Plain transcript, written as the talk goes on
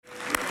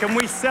Can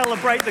we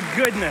celebrate the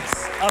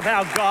goodness of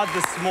our God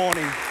this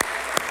morning?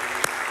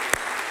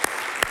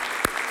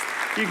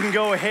 You can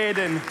go ahead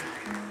and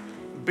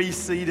be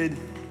seated.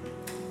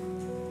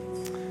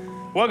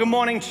 Well, good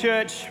morning,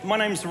 church. My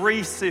name's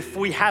Reese. If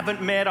we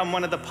haven't met, I'm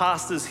one of the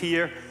pastors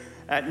here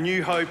at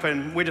New Hope,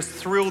 and we're just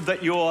thrilled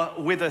that you're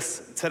with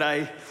us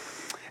today.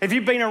 If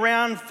you've been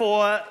around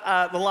for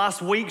the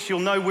last weeks, you'll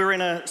know we're in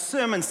a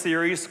sermon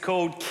series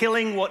called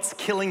Killing What's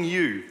Killing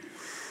You.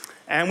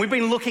 And we've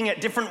been looking at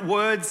different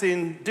words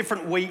in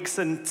different weeks,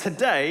 and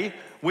today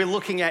we're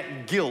looking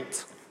at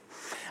guilt.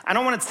 And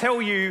I want to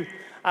tell you,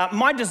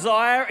 my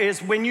desire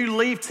is when you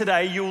leave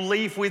today, you'll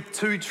leave with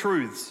two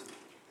truths.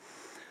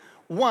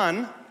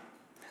 One,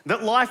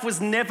 that life was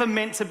never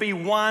meant to be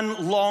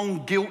one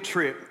long guilt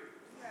trip,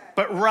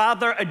 but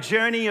rather a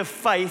journey of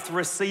faith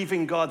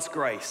receiving God's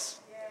grace.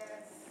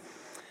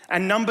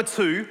 And number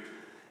two,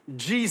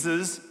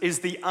 Jesus is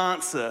the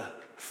answer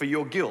for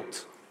your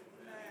guilt.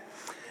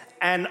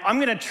 And I'm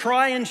going to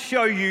try and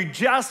show you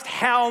just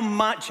how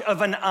much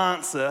of an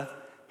answer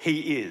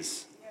he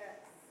is.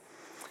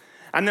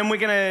 And then we're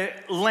going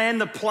to land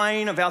the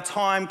plane of our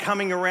time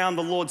coming around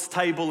the Lord's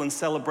table and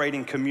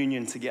celebrating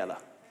communion together.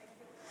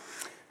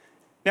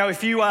 Now,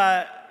 if you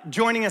are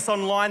joining us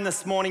online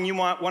this morning, you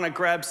might want to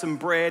grab some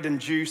bread and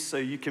juice so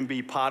you can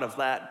be part of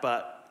that,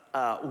 but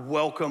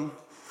welcome.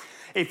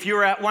 If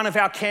you're at one of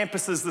our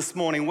campuses this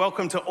morning,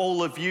 welcome to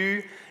all of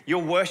you.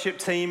 Your worship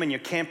team and your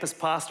campus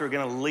pastor are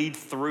going to lead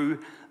through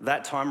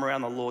that time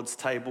around the Lord's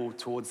table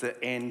towards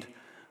the end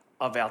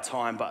of our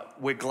time, but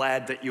we're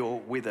glad that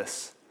you're with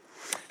us.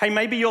 Hey,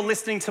 maybe you're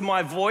listening to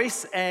my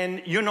voice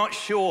and you're not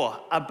sure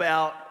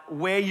about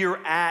where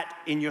you're at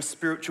in your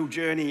spiritual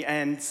journey,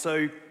 and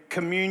so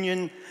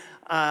communion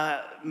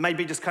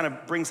maybe just kind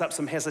of brings up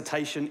some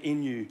hesitation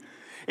in you.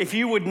 If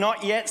you would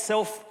not yet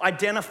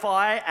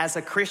self-identify as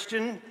a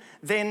Christian,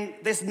 then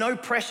there's no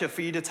pressure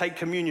for you to take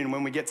communion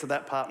when we get to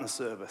that partner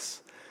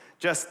service.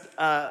 Just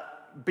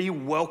be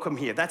welcome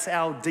here. That's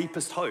our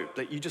deepest hope,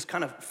 that you just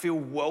kind of feel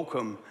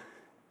welcome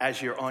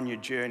as you're on your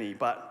journey.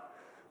 But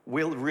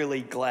we're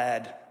really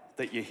glad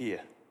that you're here.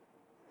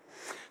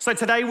 So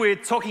today we're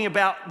talking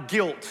about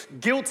guilt.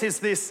 Guilt is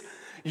this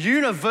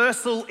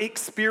universal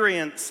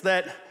experience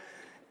that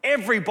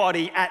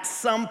everybody at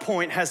some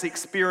point has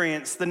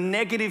experienced, the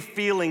negative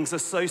feelings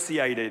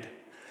associated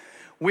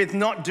with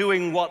not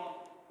doing what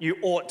you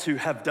ought to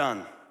have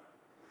done.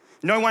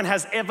 No one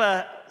has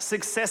ever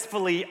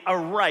successfully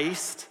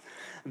erased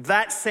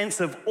that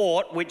sense of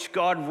ought which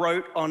God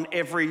wrote on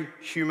every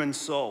human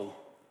soul.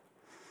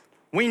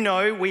 We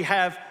know we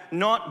have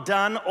not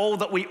done all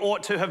that we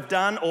ought to have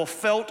done, or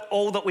felt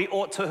all that we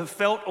ought to have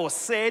felt, or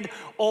said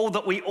all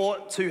that we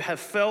ought to have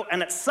felt,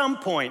 and at some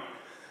point,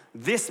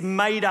 this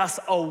made us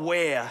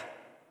aware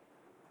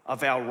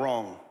of our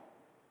wrong.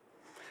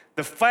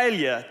 The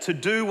failure to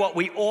do what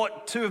we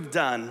ought to have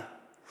done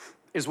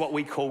is what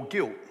we call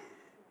guilt.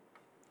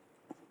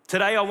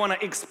 Today, I want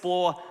to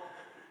explore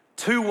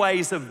two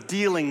ways of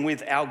dealing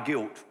with our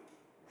guilt.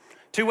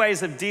 Two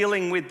ways of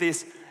dealing with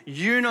this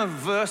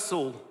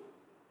universal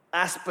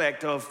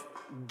aspect of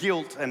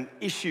guilt and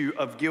issue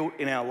of guilt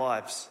in our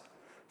lives.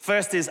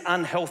 First is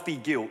unhealthy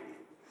guilt.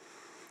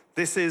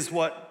 This is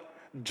what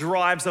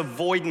drives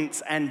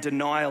avoidance and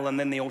denial, and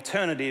then the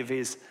alternative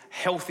is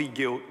healthy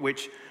guilt,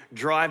 which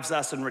drives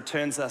us and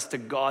returns us to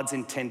God's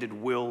intended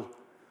will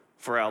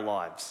for our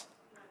lives.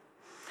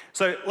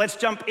 So let's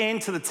jump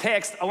into the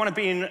text. I want to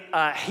be in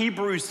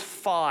Hebrews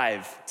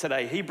 5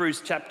 today,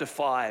 Hebrews chapter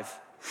 5.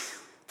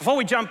 Before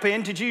we jump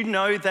in, did you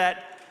know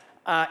that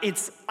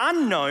it's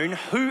unknown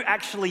who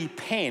actually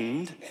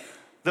penned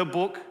the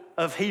book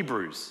of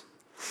Hebrews?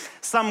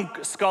 Some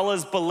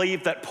scholars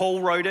believe that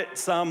Paul wrote it,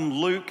 some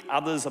Luke,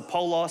 others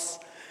Apollos,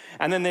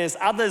 and then there's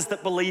others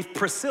that believe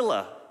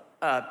Priscilla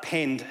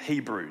penned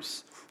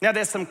Hebrews. Now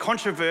there's some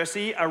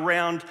controversy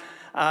around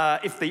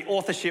if the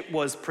authorship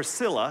was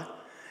Priscilla,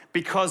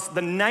 because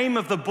the name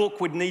of the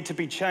book would need to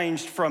be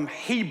changed from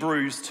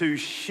Hebrews to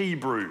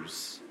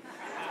Shebrews.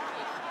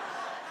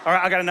 All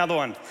right, I got another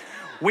one.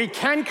 We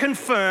can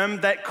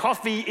confirm that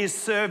coffee is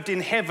served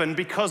in heaven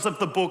because of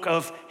the book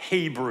of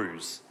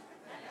Hebrews.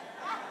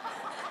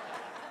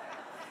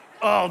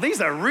 Oh,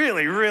 these are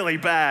really, really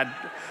bad.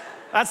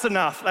 That's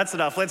enough.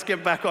 Let's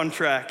get back on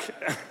track.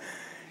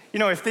 You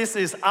know, if this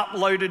is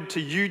uploaded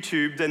to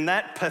YouTube, then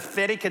that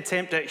pathetic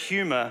attempt at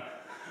humor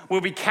will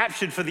be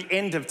captured for the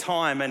end of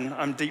time, and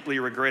I'm deeply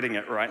regretting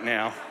it right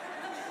now.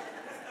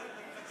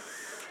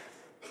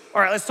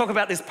 All right, let's talk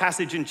about this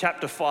passage in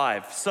chapter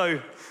 5.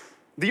 So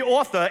the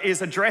author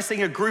is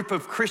addressing a group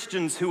of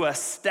Christians who are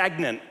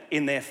stagnant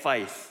in their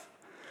faith.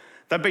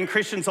 They've been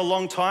Christians a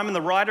long time, and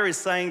the writer is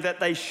saying that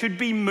they should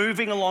be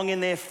moving along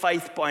in their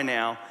faith by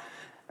now,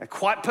 and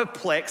quite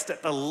perplexed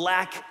at the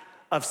lack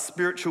of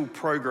spiritual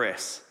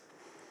progress.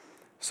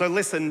 So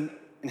listen,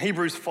 in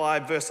Hebrews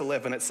 5 verse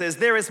 11, it says,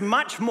 "There is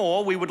much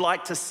more we would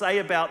like to say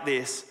about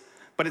this,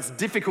 but it's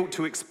difficult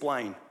to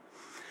explain,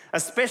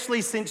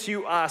 especially since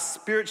you are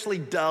spiritually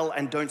dull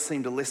and don't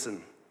seem to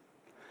listen.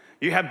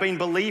 You have been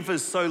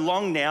believers so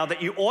long now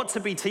that you ought to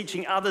be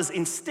teaching others.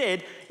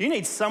 Instead, you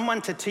need someone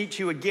to teach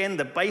you again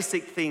the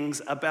basic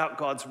things about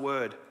God's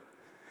word.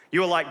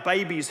 You are like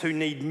babies who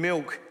need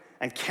milk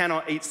and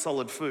cannot eat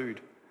solid food.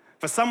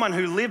 For someone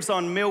who lives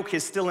on milk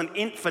is still an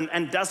infant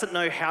and doesn't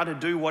know how to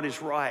do what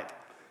is right.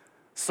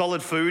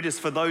 Solid food is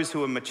for those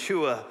who are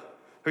mature,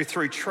 who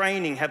through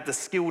training have the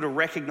skill to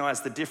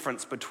recognize the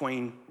difference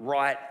between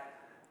right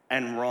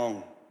and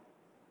wrong.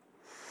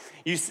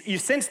 You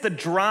sense the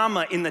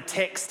drama in the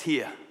text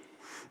here,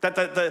 that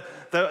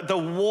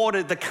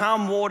the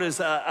calm waters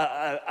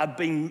are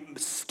being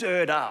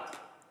stirred up.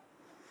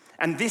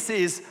 And this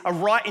is a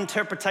right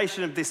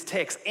interpretation of this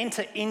text.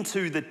 Enter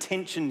into the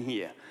tension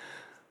here.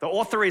 The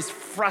author is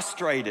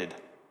frustrated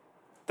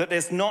that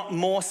there's not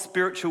more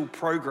spiritual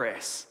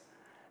progress,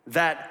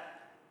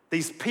 that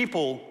these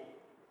people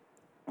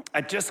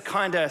are just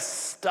kind of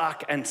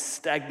stuck and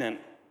stagnant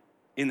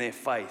in their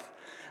faith.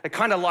 They're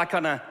kind of like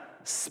on a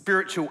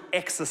spiritual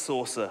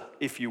exerciser,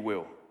 if you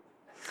will.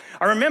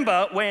 I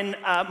remember when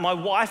my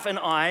wife and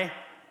I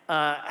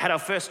had our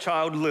first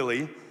child,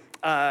 Lily,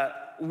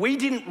 we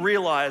didn't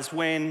realize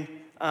when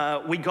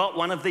we got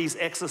one of these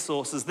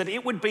exercisers that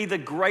it would be the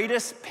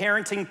greatest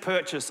parenting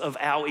purchase of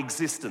our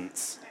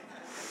existence.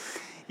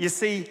 You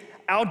see,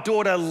 our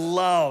daughter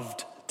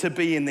loved to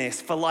be in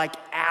this for like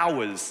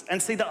hours. And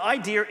see, the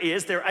idea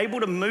is they're able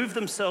to move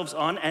themselves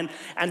on and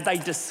they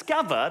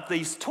discover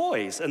these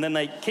toys. And then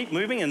they keep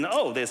moving and,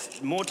 oh,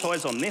 there's more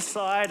toys on this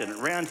side and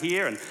around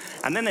here.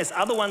 And then there's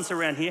other ones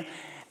around here.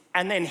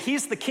 And then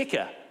here's the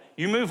kicker.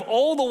 You move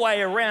all the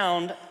way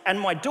around and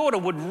my daughter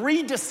would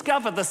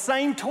rediscover the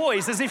same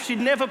toys as if she'd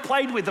never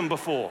played with them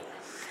before.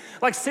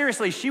 Like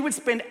seriously, she would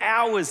spend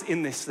hours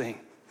in this thing.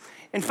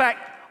 In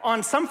fact,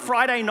 on some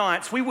Friday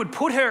nights, we would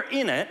put her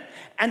in it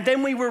and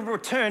then we would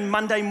return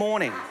Monday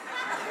morning.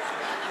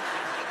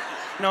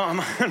 No,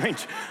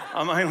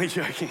 I'm only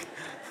joking.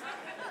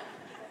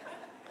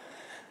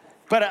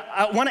 But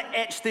I want to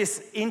etch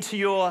this into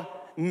your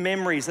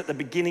memories at the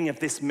beginning of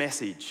this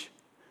message.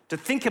 To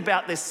think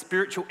about this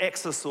spiritual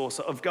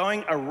exerciser of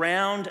going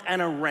around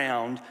and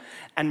around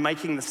and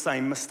making the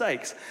same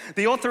mistakes.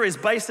 The author is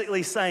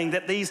basically saying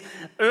that these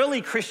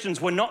early Christians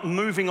were not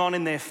moving on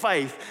in their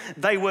faith.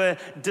 They were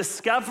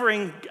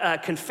discovering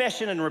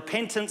confession and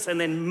repentance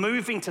and then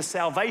moving to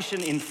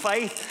salvation in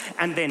faith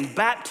and then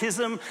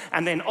baptism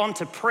and then on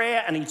to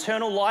prayer and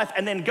eternal life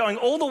and then going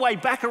all the way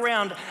back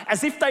around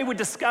as if they were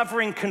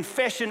discovering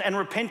confession and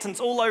repentance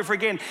all over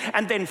again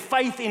and then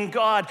faith in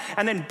God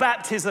and then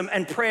baptism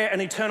and prayer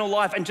and eternal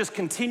life and just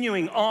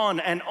continuing on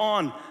and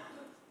on.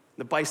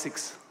 The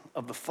basics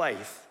of the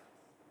faith.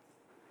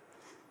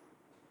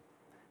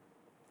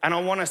 And I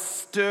want to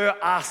stir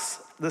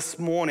us this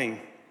morning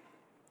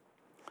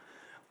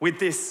with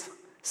this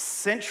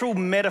central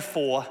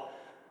metaphor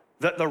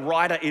that the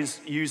writer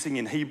is using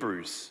in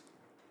Hebrews.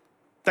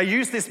 They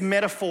use this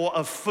metaphor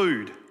of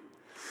food.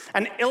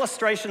 And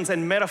illustrations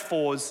and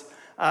metaphors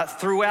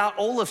throughout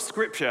all of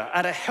Scripture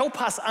are to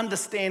help us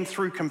understand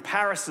through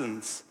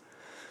comparisons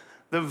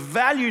the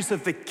values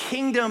of the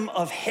kingdom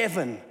of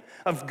heaven,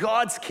 of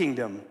God's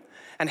kingdom,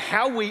 and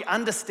how we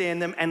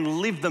understand them and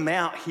live them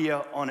out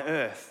here on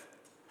earth.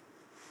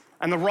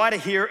 And the writer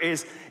here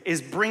is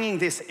bringing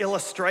this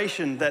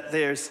illustration that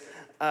there's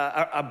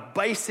a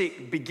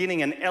basic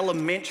beginning, an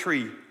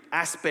elementary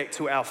aspect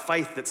to our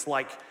faith that's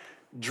like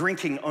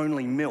drinking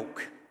only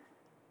milk.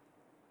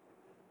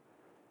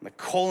 And they're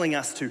calling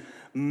us to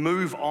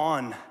move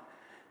on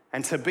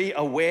and to be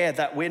aware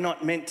that we're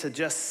not meant to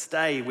just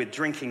stay with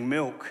drinking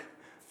milk,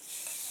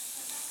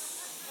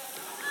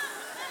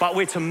 but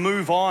we're to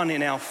move on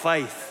in our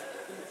faith,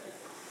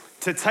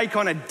 to take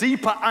on a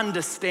deeper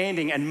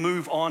understanding and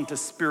move on to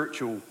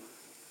spiritual,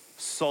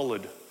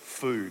 solid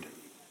food.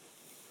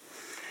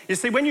 You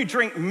see, when you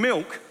drink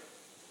milk,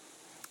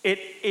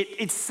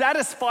 it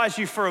satisfies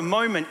you for a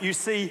moment. You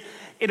see,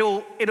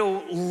 it'll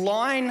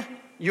line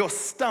your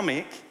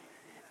stomach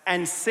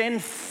and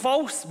send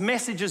false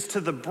messages to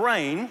the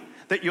brain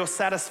that you're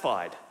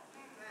satisfied.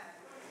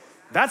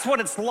 That's what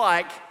it's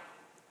like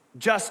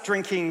just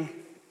drinking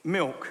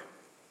milk.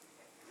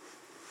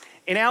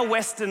 In our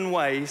Western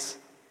ways,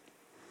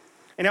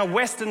 in our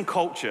Western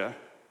culture,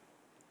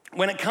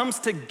 when it comes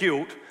to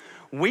guilt,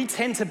 we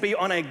tend to be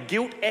on a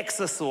guilt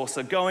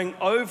exerciser, going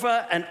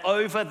over and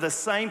over the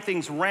same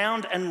things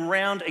round and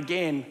round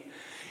again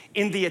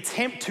in the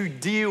attempt to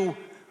deal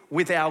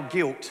with our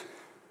guilt.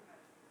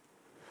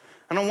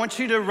 And I want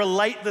you to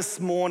relate this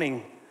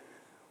morning,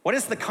 what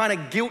is the kind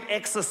of guilt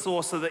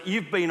exerciser that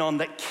you've been on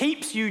that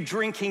keeps you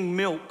drinking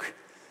milk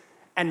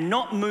and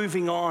not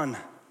moving on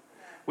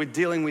with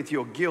dealing with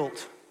your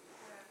guilt?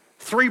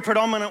 3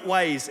 predominant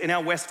ways in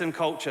our Western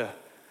culture.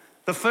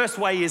 The first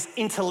way is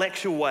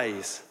intellectual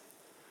ways.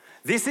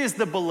 This is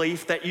the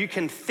belief that you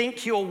can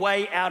think your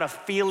way out of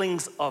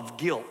feelings of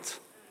guilt.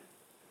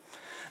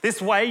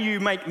 This way you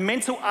make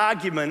mental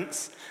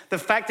arguments, the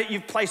fact that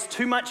you've placed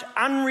too much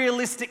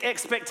unrealistic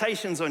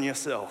expectations on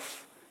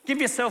yourself. Give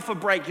yourself a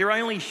break, you're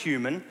only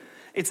human.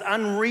 It's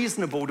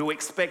unreasonable to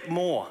expect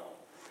more.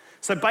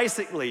 So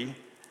basically,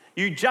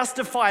 You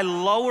justify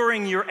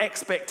lowering your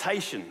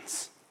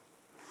expectations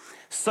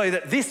so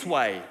that this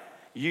way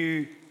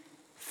you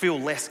feel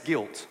less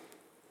guilt.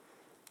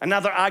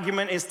 Another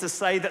argument is to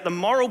say that the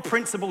moral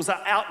principles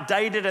are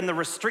outdated and the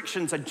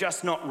restrictions are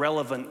just not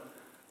relevant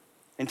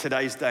in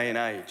today's day and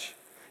age.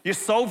 You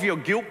solve your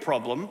guilt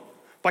problem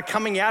by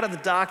coming out of the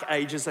dark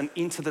ages and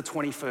into the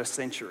 21st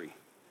century.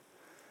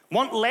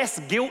 Want less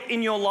guilt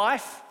in your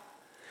life?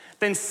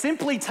 Then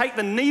simply take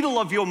the needle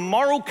of your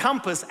moral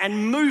compass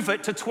and move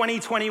it to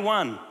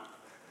 2021.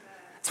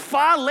 It's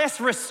far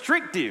less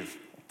restrictive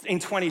in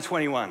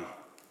 2021.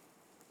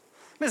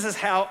 This is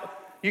how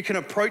you can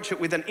approach it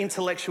with an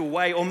intellectual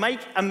way or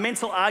make a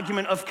mental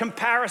argument of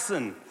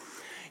comparison.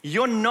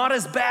 You're not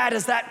as bad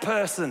as that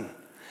person.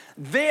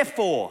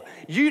 Therefore,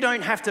 you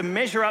don't have to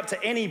measure up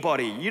to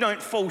anybody. You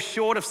don't fall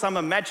short of some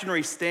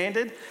imaginary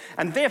standard.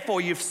 And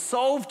therefore, you've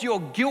solved your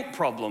guilt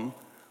problem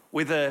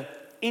with an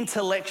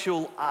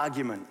intellectual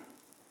argument.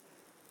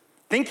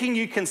 Thinking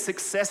you can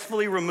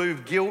successfully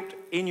remove guilt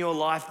in your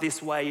life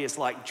this way is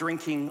like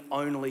drinking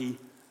only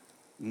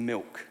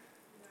milk.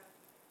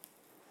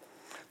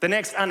 The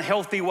next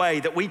unhealthy way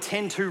that we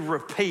tend to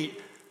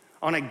repeat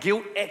on a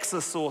guilt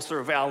exorciser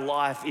of our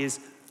life is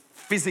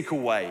physical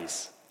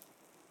ways.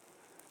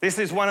 This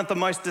is one of the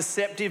most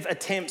deceptive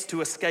attempts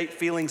to escape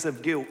feelings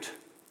of guilt.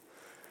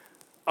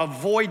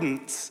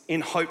 Avoidance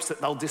in hopes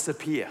that they'll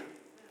disappear.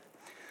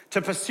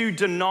 To pursue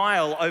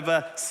denial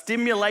over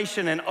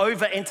stimulation and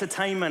over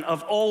entertainment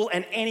of all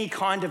and any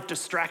kind of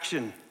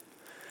distraction.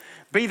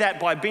 Be that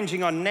by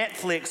binging on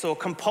Netflix or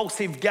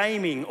compulsive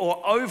gaming or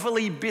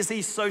overly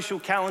busy social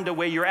calendar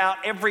where you're out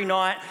every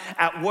night,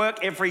 at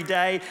work every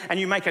day, and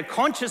you make a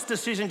conscious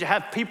decision to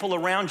have people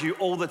around you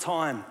all the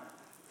time.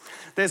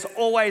 There's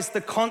always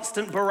the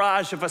constant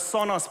barrage of a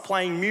Sonos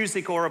playing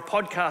music or a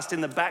podcast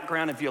in the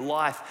background of your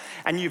life,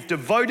 and you've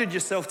devoted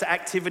yourself to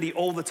activity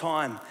all the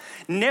time.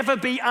 Never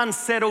be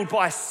unsettled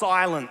by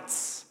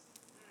silence.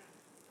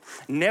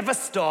 Never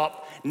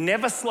stop,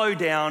 never slow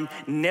down,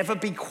 never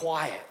be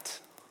quiet.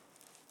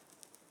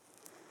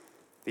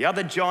 The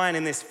other giant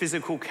in this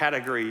physical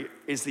category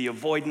is the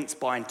avoidance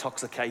by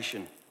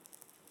intoxication.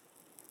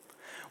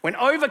 When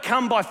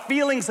overcome by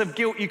feelings of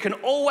guilt, you can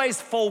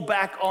always fall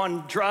back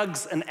on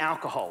drugs and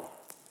alcohol.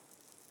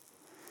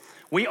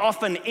 We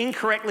often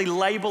incorrectly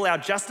label our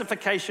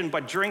justification by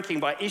drinking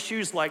by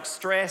issues like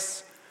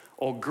stress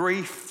or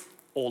grief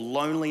or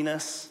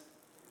loneliness,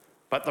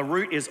 but the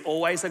root is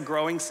always a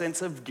growing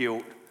sense of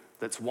guilt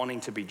that's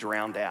wanting to be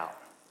drowned out.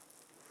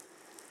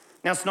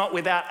 Now, it's not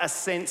without a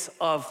sense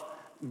of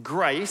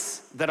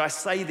grace that I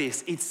say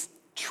this. It's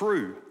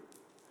true.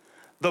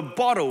 The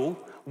bottle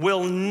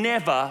will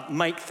never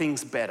make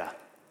things better.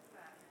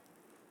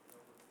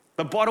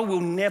 The bottle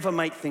will never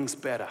make things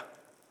better.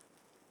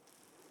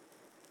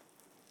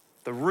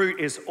 The root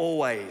is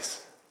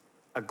always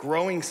a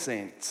growing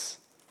sense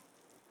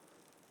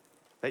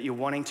that you're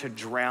wanting to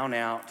drown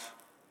out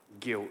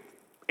guilt.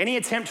 Any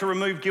attempt to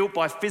remove guilt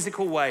by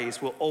physical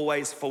ways will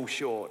always fall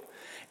short.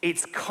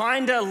 It's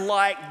kind of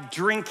like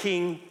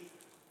drinking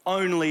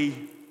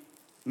only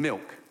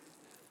milk.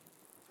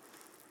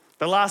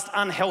 The last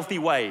unhealthy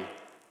way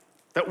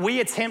that we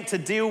attempt to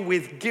deal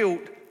with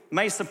guilt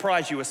may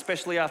surprise you,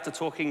 especially after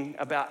talking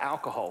about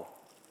alcohol.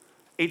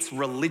 It's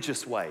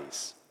religious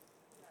ways.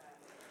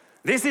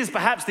 This is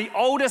perhaps the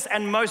oldest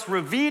and most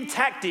revered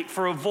tactic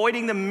for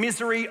avoiding the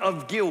misery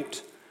of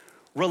guilt: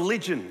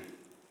 religion.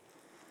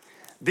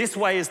 This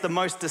way is the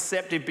most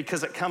deceptive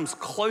because it comes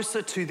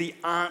closer to the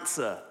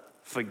answer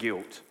for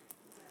guilt.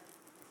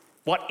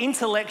 What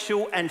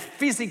intellectual and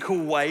physical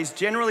ways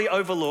generally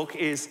overlook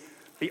is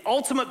the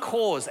ultimate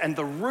cause and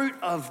the root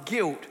of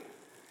guilt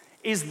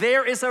is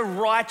there is a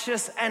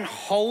righteous and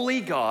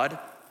holy God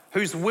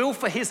whose will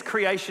for his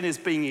creation is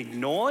being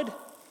ignored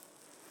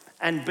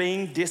and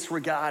being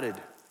disregarded.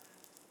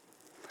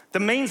 The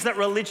means that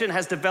religion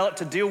has developed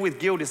to deal with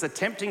guilt is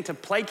attempting to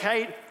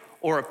placate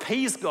or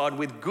appease God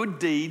with good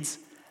deeds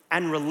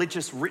and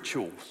religious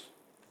rituals.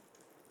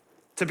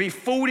 To be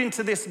fooled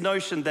into this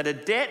notion that a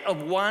debt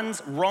of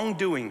one's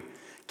wrongdoing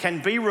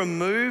can be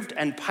removed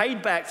and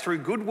paid back through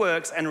good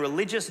works and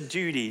religious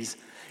duties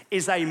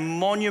is a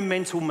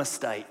monumental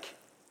mistake.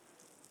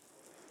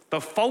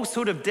 The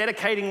falsehood of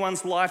dedicating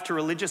one's life to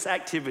religious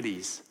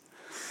activities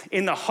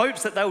in the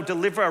hopes that they will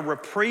deliver a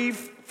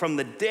reprieve from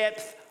the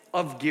depth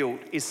of guilt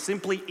is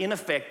simply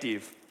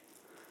ineffective.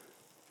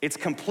 It's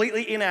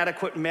completely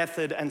inadequate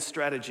method and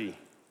strategy.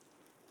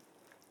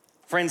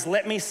 Friends,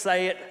 let me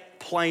say it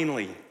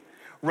plainly.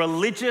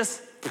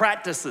 Religious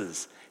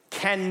practices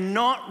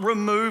cannot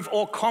remove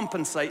or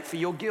compensate for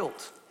your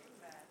guilt.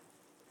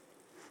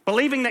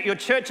 Believing that your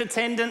church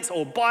attendance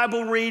or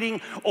Bible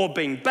reading or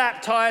being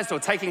baptized or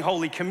taking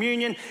Holy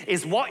Communion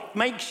is what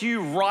makes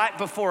you right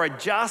before a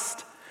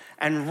just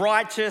and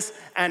righteous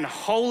and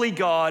holy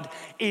God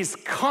is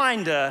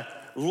kinda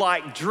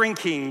like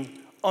drinking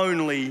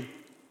only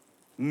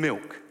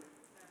milk.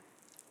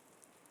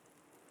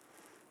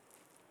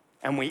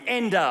 And we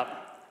end up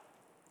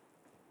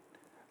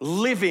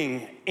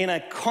living in a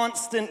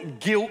constant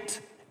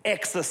guilt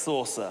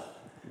exorciser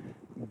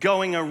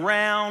going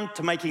around,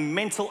 to making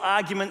mental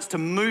arguments, to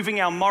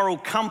moving our moral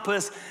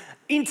compass,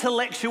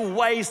 intellectual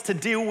ways to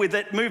deal with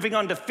it, moving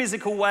on to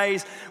physical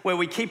ways where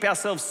we keep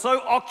ourselves so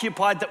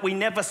occupied that we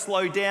never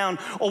slow down,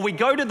 or we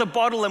go to the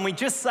bottle and we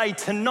just say,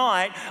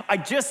 tonight, I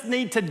just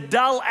need to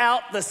dull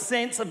out the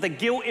sense of the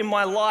guilt in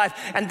my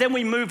life, and then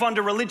we move on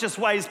to religious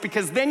ways,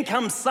 because then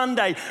comes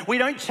Sunday, we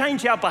don't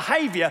change our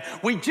behavior,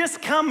 we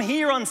just come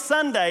here on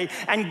Sunday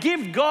and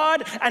give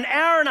God an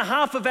hour and a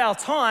half of our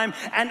time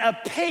and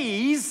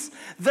appease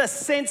the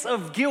sense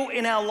of guilt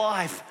in our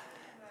life,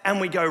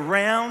 and we go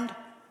round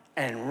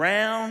and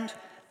round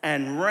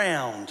and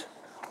round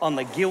on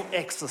the guilt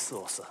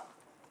exerciser.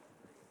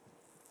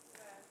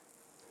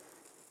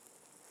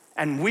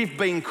 And we've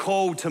been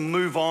called to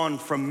move on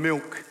from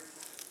milk.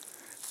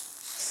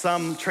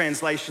 Some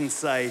translations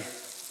say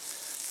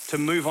to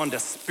move on to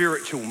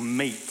spiritual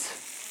meat.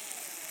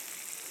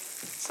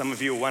 Some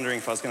of you are wondering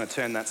if I was going to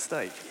turn that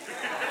steak.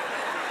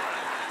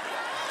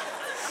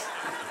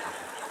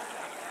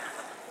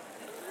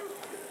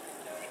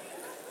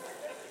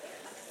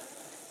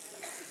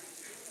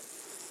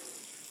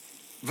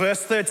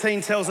 Verse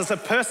 13 tells us a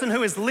person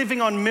who is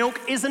living on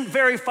milk isn't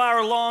very far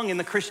along in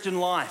the Christian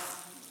life.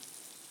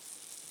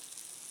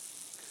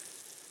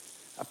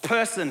 A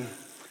person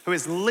who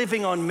is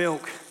living on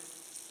milk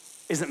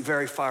isn't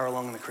very far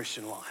along in the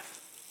Christian life.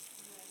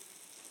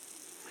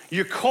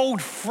 You're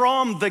called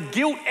from the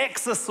guilt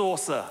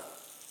exerciser,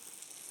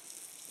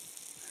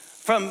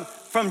 from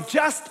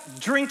just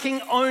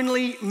drinking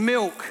only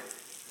milk,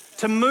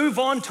 to move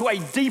on to a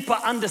deeper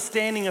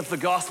understanding of the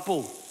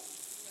gospel.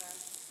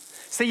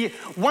 See,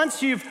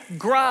 once you've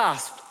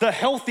grasped the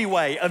healthy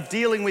way of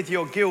dealing with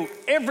your guilt,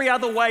 every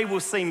other way will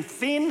seem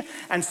thin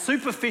and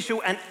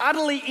superficial and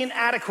utterly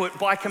inadequate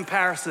by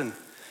comparison.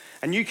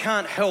 And you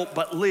can't help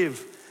but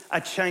live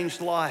a changed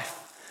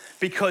life,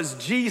 because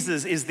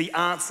Jesus is the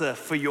answer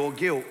for your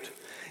guilt.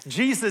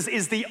 Jesus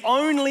is the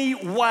only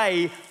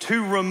way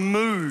to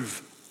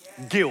remove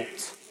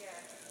guilt.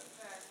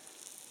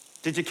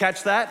 Did you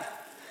catch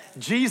that?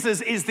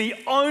 Jesus is the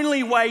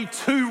only way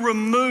to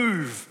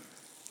remove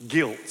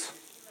guilt.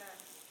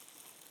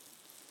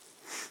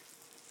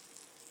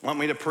 Want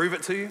me to prove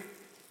it to you?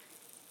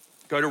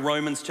 Go to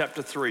Romans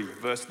chapter 3,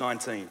 verse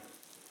 19.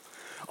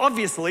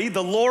 Obviously,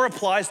 the law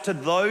applies to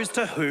those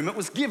to whom it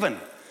was given,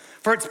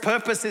 for its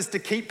purpose is to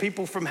keep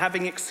people from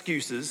having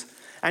excuses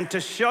and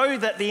to show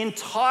that the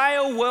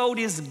entire world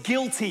is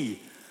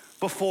guilty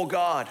before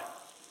God.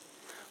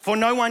 For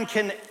no one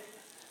can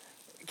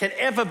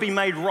ever be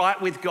made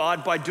right with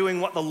God by doing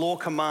what the law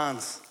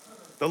commands.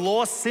 The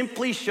law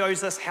simply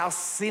shows us how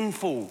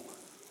sinful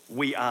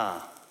we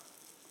are.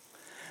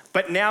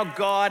 But now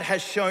God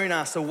has shown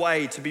us a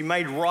way to be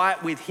made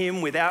right with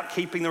Him without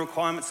keeping the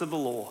requirements of the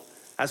law,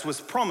 as was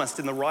promised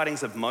in the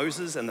writings of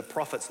Moses and the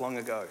prophets long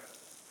ago.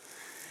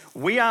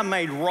 We are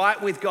made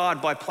right with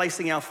God by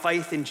placing our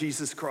faith in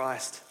Jesus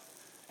Christ.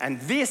 And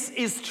this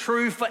is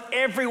true for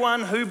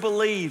everyone who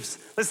believes.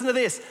 Listen to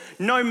this.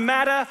 No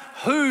matter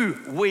who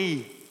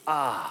we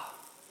are.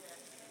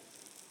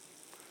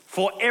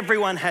 For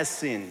everyone has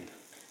sinned.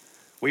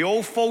 We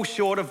all fall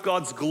short of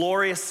God's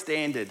glorious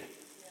standard.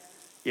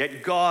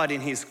 Yet God,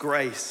 in His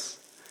grace,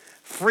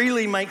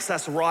 freely makes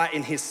us right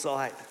in His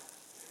sight.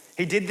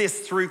 He did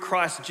this through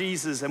Christ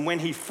Jesus, and when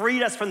He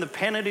freed us from the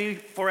penalty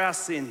for our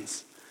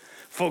sins,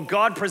 for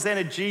God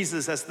presented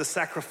Jesus as the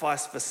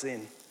sacrifice for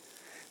sin.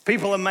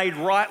 People are made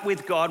right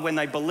with God when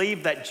they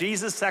believe that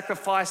Jesus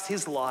sacrificed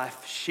His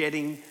life,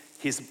 shedding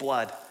His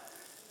blood.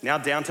 Now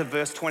down to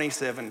verse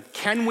 27.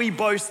 Can we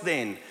boast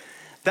then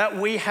that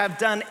we have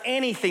done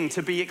anything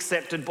to be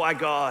accepted by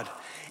God?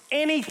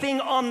 Anything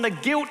on the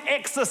guilt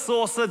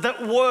exerciser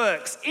that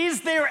works?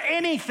 Is there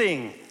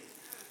anything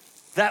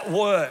that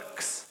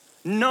works?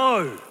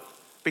 No,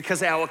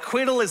 because our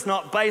acquittal is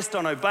not based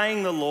on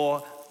obeying the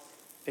law,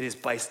 it is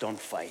based on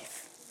faith.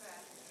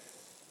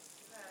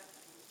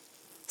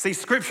 See,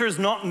 Scripture is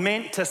not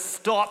meant to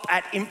stop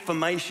at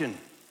information.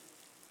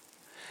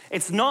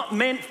 It's not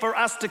meant for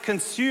us to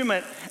consume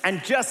it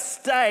and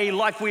just stay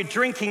like we're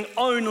drinking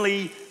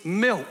only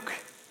milk.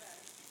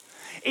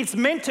 It's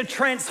meant to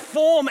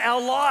transform our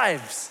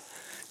lives,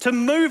 to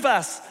move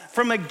us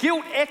from a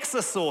guilt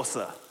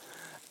exerciser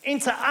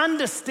into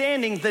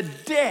understanding the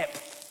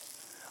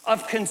depth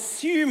of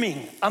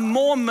consuming a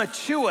more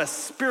mature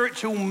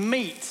spiritual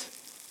meat.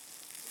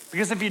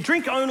 Because if you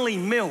drink only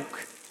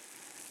milk,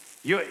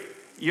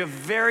 you're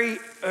very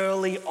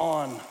early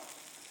on,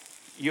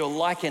 you're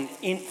like an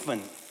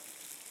infant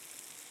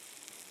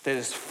that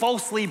is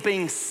falsely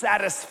being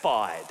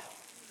satisfied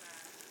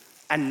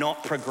and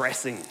not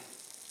progressing.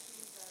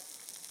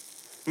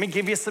 Let me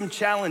give you some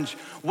challenge.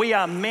 We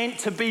are meant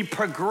to be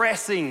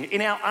progressing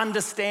in our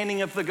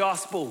understanding of the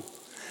gospel,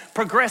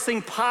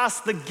 progressing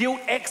past the guilt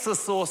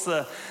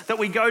exerciser that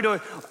we go to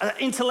an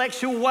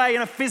intellectual way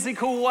and a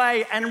physical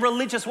way and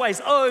religious ways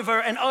over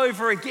and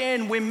over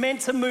again. We're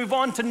meant to move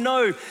on to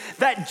know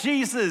that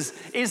Jesus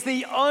is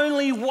the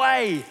only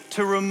way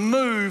to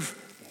remove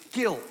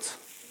guilt.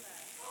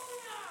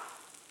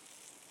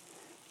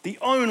 The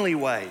only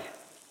way.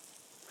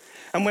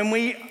 And when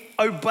we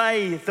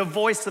obey the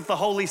voice of the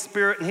Holy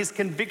Spirit and his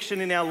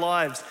conviction in our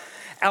lives,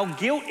 our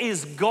guilt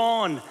is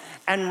gone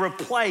and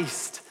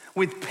replaced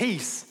with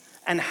peace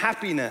and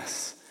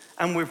happiness,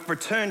 and we've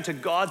returned to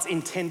God's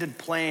intended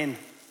plan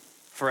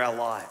for our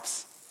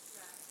lives.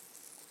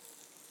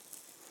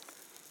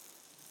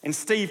 In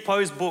Steve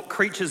Poe's book,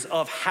 Creatures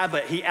of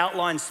Habit, he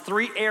outlines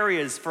 3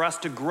 areas for us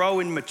to grow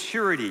in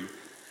maturity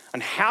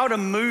and how to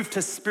move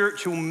to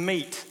spiritual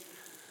meat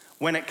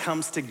when it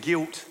comes to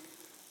guilt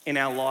in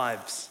our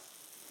lives.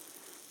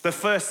 The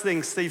first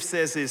thing Steve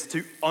says is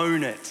to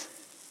own it,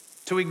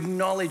 to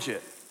acknowledge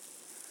it,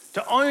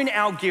 to own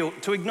our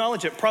guilt, to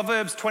acknowledge it.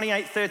 Proverbs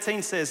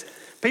 28:13 says,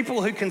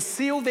 people who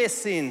conceal their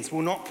sins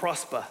will not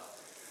prosper,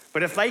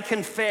 but if they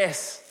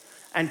confess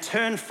and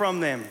turn from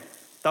them,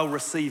 they'll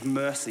receive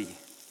mercy.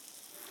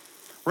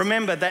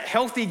 Remember that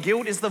healthy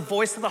guilt is the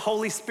voice of the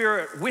Holy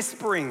Spirit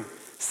whispering,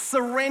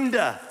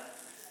 surrender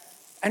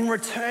and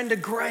return to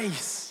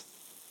grace.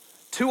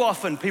 Too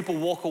often people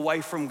walk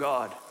away from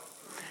God.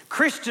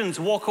 Christians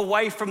walk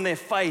away from their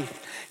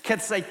faith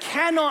because they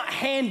cannot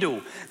handle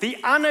the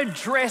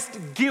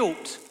unaddressed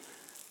guilt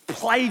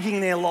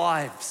plaguing their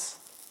lives.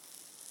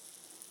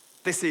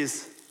 This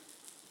is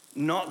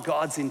not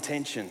God's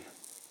intention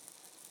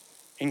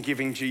in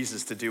giving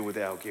Jesus to deal with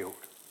our guilt.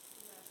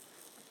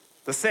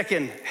 The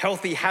second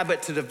healthy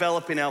habit to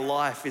develop in our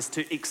life is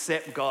to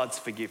accept God's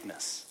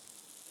forgiveness.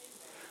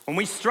 When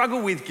we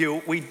struggle with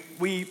guilt,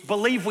 we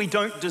believe we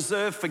don't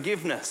deserve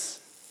forgiveness.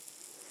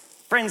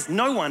 Friends,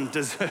 no one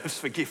deserves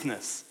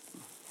forgiveness.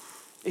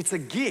 It's a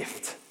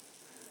gift.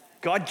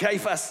 God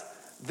gave us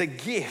the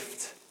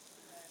gift.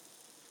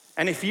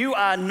 And if you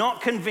are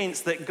not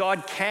convinced that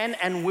God can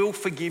and will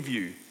forgive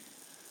you,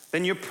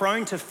 then you're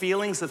prone to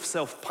feelings of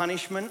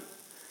self-punishment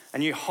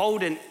and you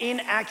hold an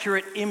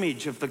inaccurate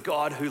image of the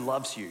God who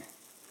loves you.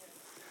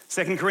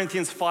 2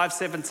 Corinthians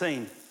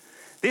 5:17.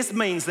 This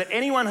means that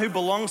anyone who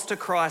belongs to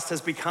Christ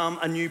has become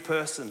a new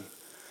person.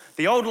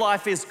 The old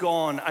life is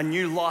gone, a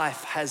new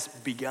life has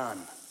begun.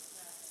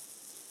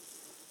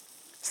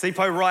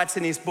 Sipo writes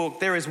in his book,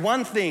 there is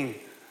one thing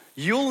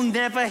you'll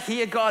never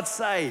hear God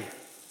say,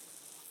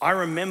 I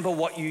remember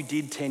what you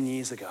did 10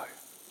 years ago.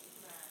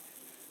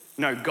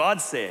 No, God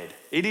said,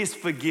 it is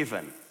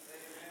forgiven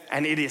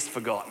and it is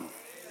forgotten.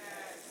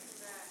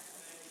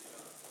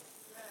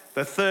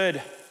 The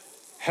third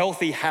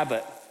healthy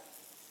habit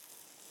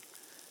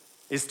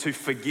is to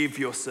forgive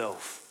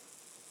yourself.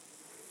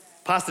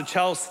 Pastor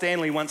Charles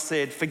Stanley once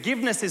said,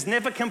 forgiveness is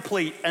never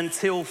complete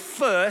until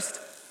first,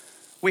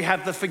 we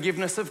have the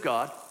forgiveness of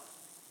God.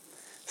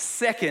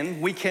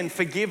 Second, we can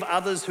forgive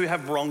others who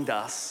have wronged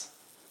us.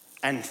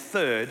 And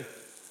third,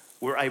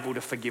 we're able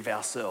to forgive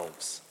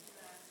ourselves.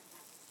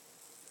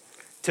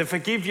 To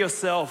forgive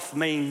yourself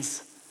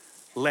means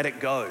let it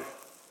go.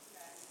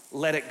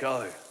 Let it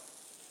go.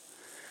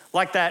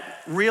 Like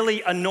that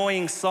really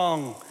annoying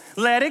song,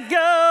 let it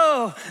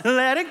go,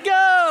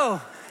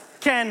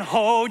 can't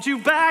hold you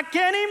back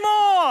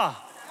anymore.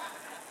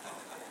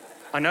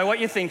 I know what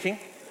you're thinking.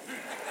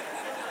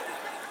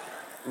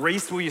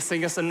 Reese, will you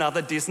sing us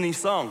another Disney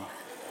song?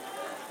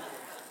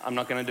 I'm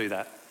not going to do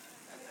that.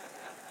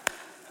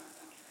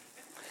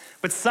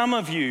 But some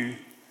of you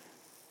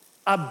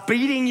are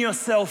beating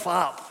yourself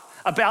up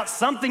about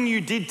something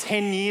you did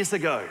 10 years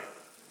ago.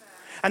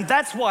 And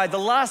that's why the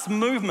last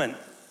movement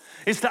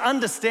is to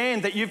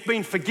understand that you've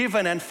been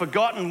forgiven and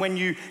forgotten when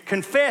you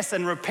confess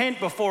and repent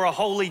before a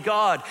holy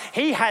God.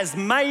 He has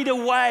made a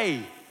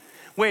way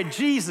where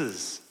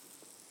Jesus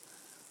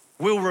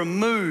will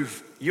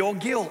remove your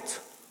guilt.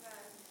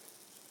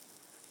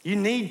 You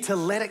need to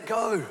let it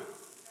go.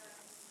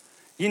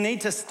 You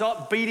need to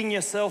stop beating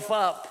yourself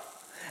up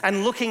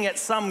and looking at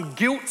some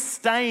guilt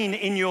stain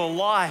in your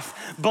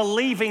life,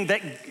 believing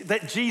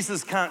that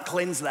Jesus can't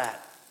cleanse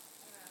that.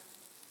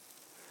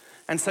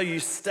 And so you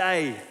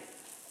stay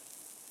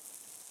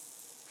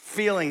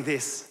feeling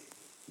this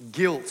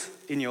guilt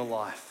in your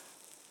life.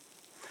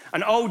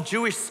 An old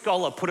Jewish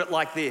scholar put it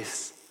like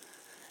this: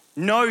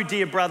 no,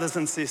 dear brothers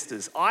and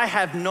sisters, I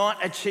have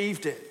not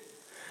achieved it,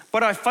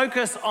 but I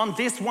focus on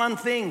this one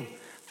thing,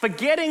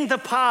 forgetting the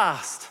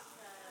past.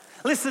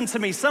 Listen to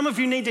me, some of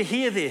you need to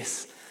hear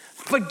this.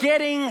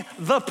 Forgetting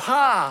the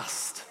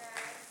past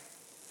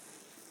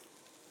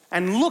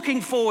and looking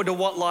forward to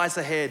what lies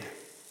ahead.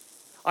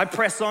 I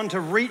press on to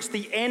reach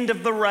the end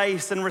of the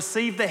race and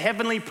receive the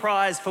heavenly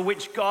prize for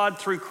which God,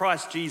 through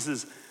Christ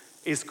Jesus,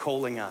 is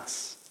calling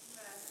us.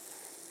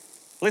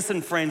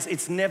 Listen, friends,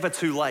 it's never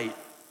too late.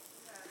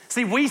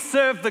 See, we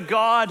serve the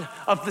God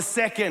of the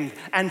second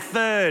and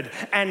third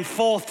and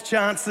fourth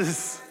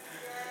chances.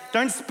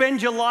 Don't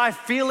spend your life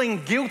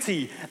feeling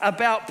guilty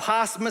about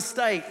past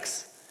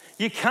mistakes.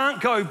 You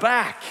can't go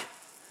back.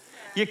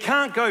 You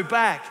can't go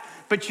back,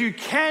 but you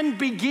can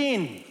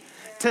begin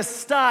to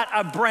start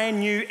a brand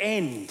new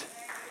end.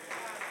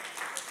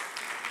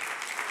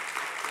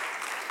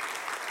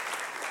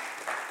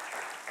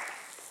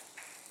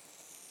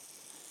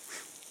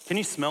 Can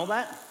you smell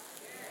that?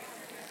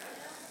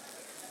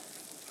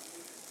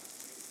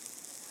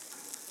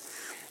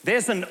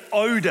 There's an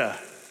odor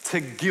to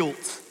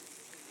guilt,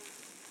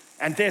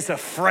 and there's a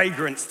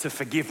fragrance to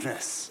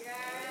forgiveness.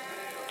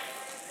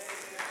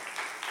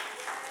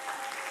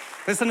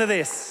 Listen to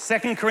this,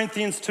 2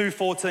 Corinthians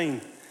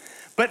 2:14.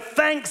 But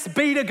thanks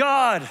be to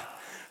God,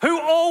 who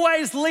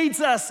always leads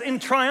us in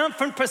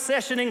triumphant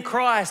procession in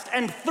Christ,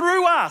 and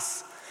through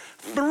us,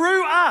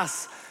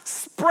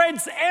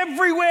 spreads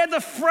everywhere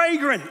the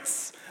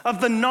fragrance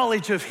of the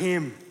knowledge of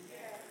him.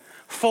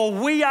 For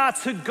we are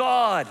to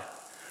God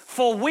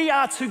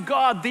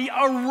the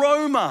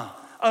aroma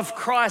of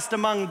Christ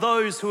among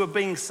those who are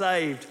being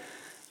saved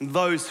and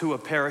those who are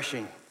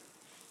perishing.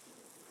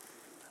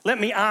 Let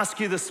me ask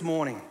you this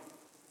morning,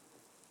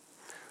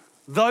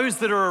 those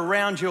that are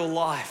around your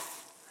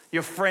life,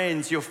 your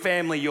friends, your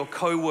family, your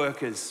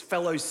co-workers,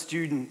 fellow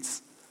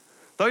students,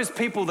 those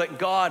people that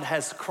God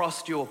has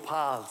crossed your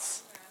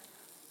paths,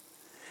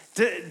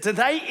 do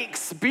they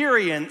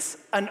experience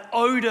an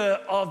odor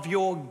of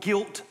your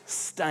guilt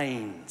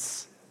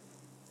stains?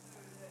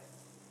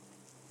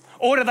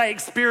 Or do they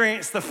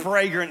experience the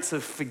fragrance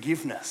of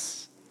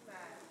forgiveness?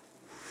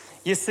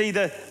 You see,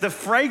 the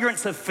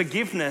fragrance of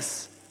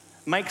forgiveness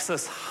makes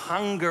us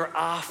hunger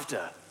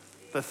after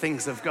the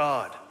things of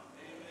God.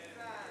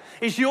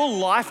 Is your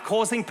life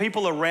causing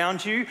people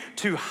around you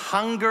to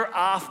hunger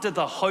after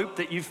the hope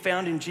that you've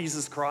found in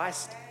Jesus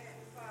Christ?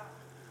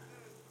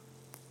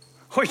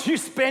 Or are you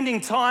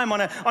spending time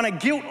on a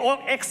guilt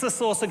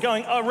exorcist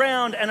going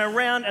around and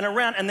around and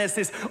around, and there's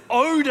this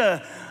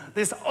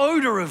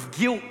odor of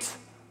guilt?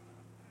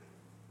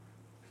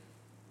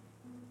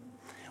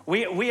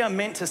 We are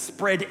meant to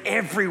spread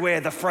everywhere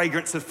the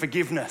fragrance of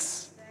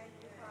forgiveness.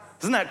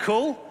 Isn't that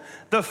cool?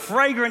 The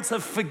fragrance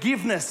of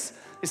forgiveness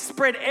is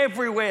spread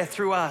everywhere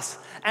through us.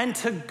 And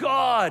to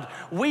God,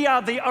 we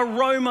are the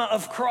aroma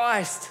of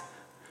Christ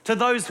to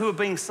those who are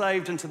being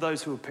saved and to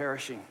those who are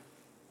perishing.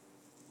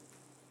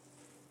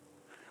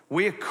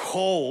 We're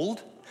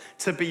called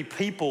to be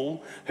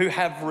people who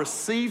have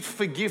received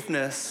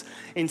forgiveness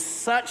in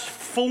such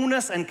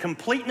fullness and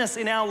completeness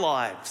in our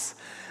lives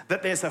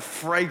that there's a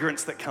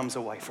fragrance that comes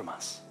away from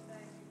us.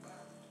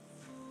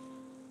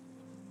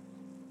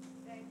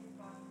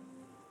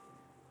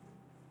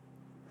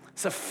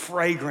 It's a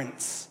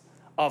fragrance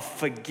of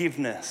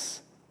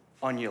forgiveness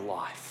on your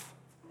life.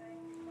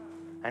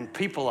 And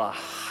people are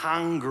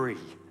hungry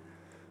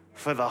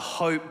for the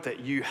hope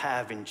that you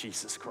have in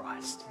Jesus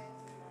Christ.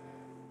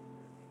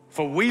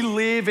 For we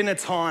live in a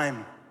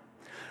time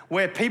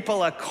where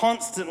people are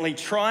constantly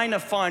trying to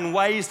find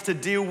ways to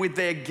deal with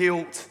their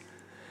guilt,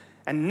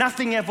 and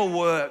nothing ever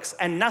works,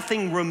 and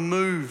nothing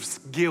removes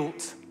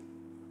guilt.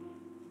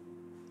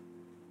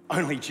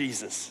 Only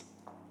Jesus.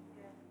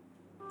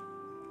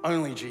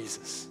 Only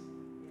Jesus.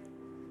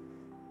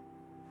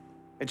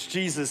 It's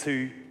Jesus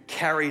who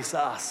carries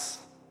us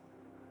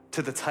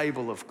to the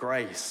table of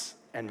grace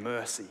and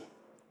mercy.